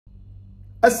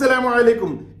Assalamu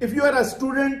alaikum. If you are a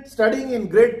student studying in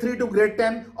grade 3 to grade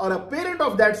 10 or a parent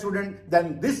of that student,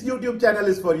 then this YouTube channel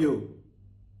is for you.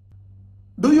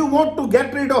 Do you want to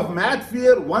get rid of math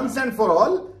fear once and for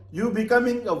all? You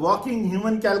becoming a walking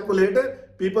human calculator,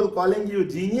 people calling you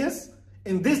genius?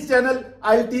 In this channel,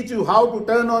 I'll teach you how to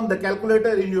turn on the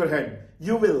calculator in your head.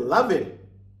 You will love it.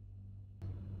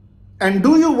 And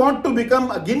do you want to become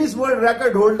a Guinness World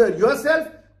Record holder yourself?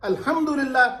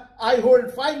 Alhamdulillah, I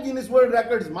hold 5 Guinness World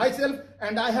Records myself,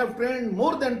 and I have trained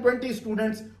more than 20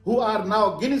 students who are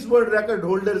now Guinness World Record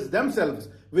holders themselves.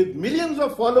 With millions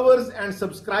of followers and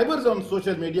subscribers on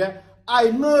social media,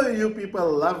 I know you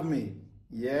people love me.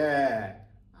 Yeah,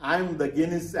 I'm the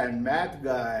Guinness and math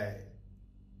guy.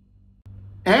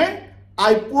 And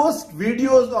I post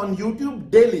videos on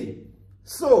YouTube daily.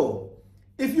 So,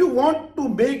 if you want to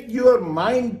make your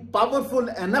mind powerful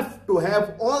enough to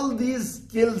have all these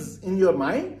skills in your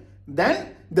mind,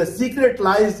 then the secret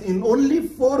lies in only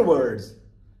 4 words.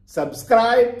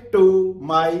 Subscribe to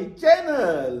my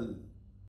channel.